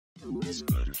What's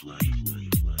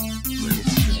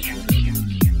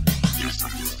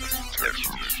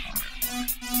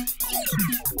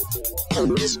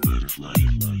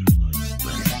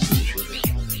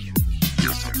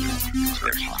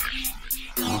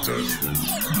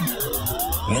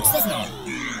this now?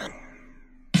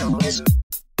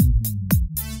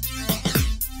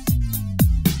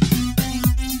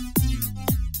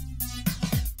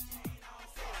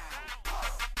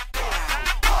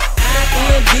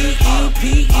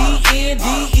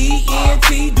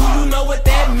 I-N-D-E-P-E-N-D-E-N-T. Do you know what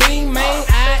that mean, man?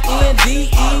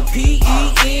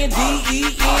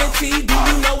 I-N-D-E-P-E-N-D-E-N-T. Do you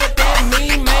know what that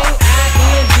mean, man?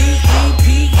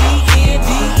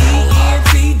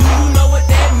 I-N-D-E-P-E-N-D-E-N-T. Do you know what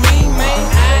that mean,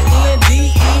 man?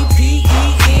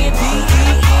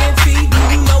 I-N-D-E-P-E-N-D-E-N-T. Do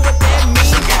you know what that mean?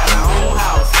 She got her own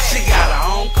house, she got her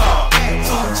own car. 2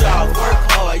 jobs, work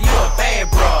hard, you a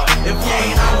bad broad. If you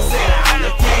ain't on, sit down.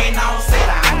 If you ain't on, sit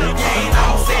down. If you ain't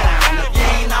on, sit down. If you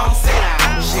ain't on, sit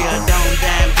down. She a dumb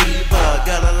damn diva,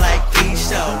 got her like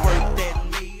Keisha. Work that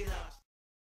meter.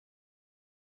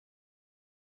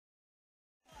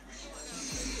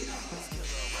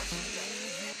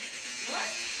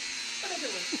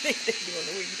 They doing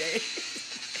the weed day.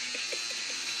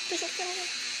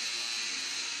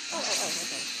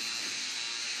 Okay.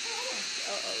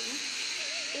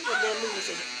 There's a little noodles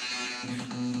in it.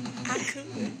 I could.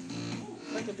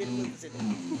 Like a bit of noodles in it.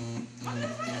 I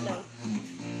know.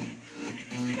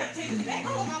 You gotta take this back.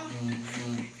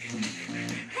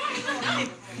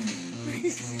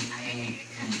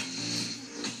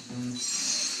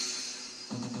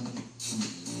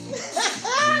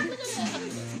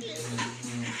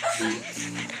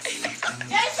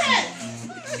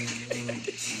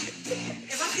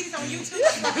 If I see this on YouTube,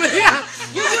 Yeah,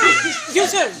 you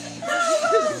too.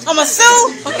 I'm a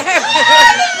sue. Okay.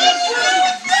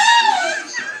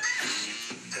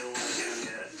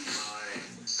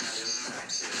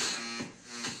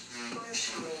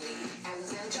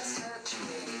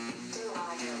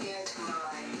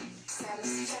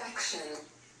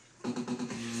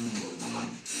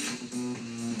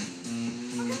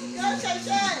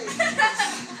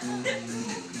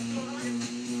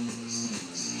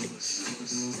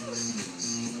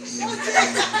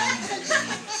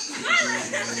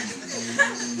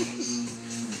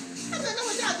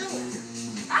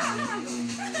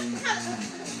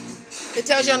 It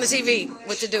tells you on the TV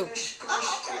what to do. And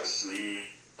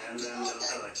then just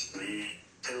touch me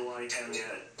till I can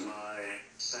get my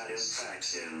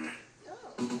satisfaction.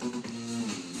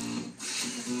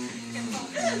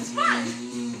 it's fun.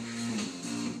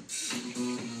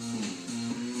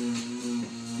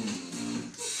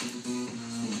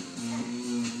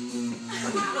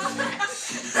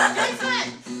 It's fun.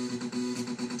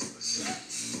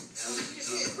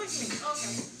 Push me.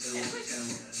 Okay. Push me.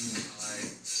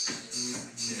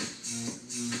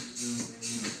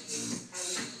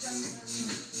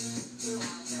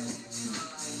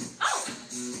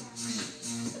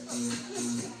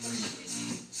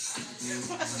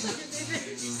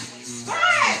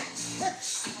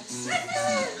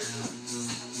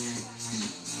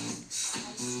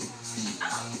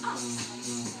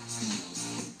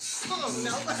 No.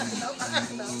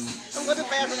 I'm going to the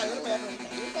bathroom.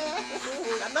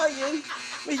 I know you.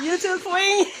 But you too,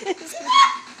 queen.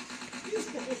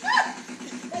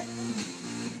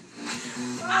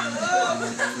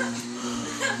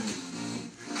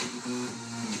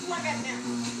 Who I got now?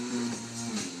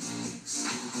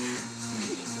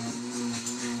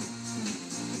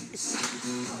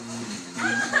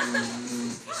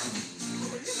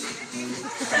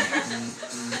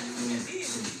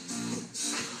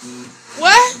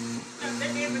 What?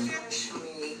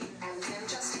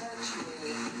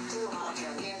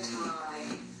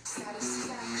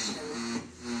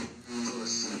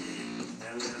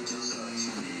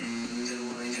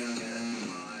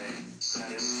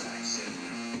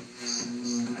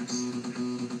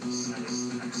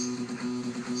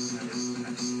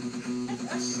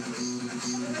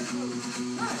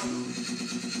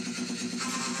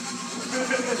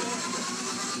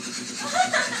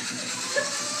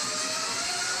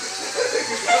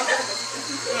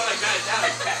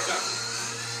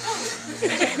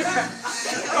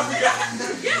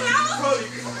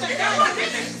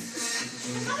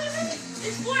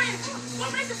 It's 4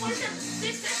 minutes and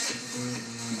 46 seconds.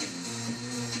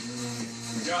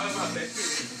 Y'all, that's my best.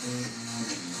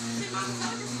 Did Mama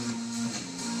tell you?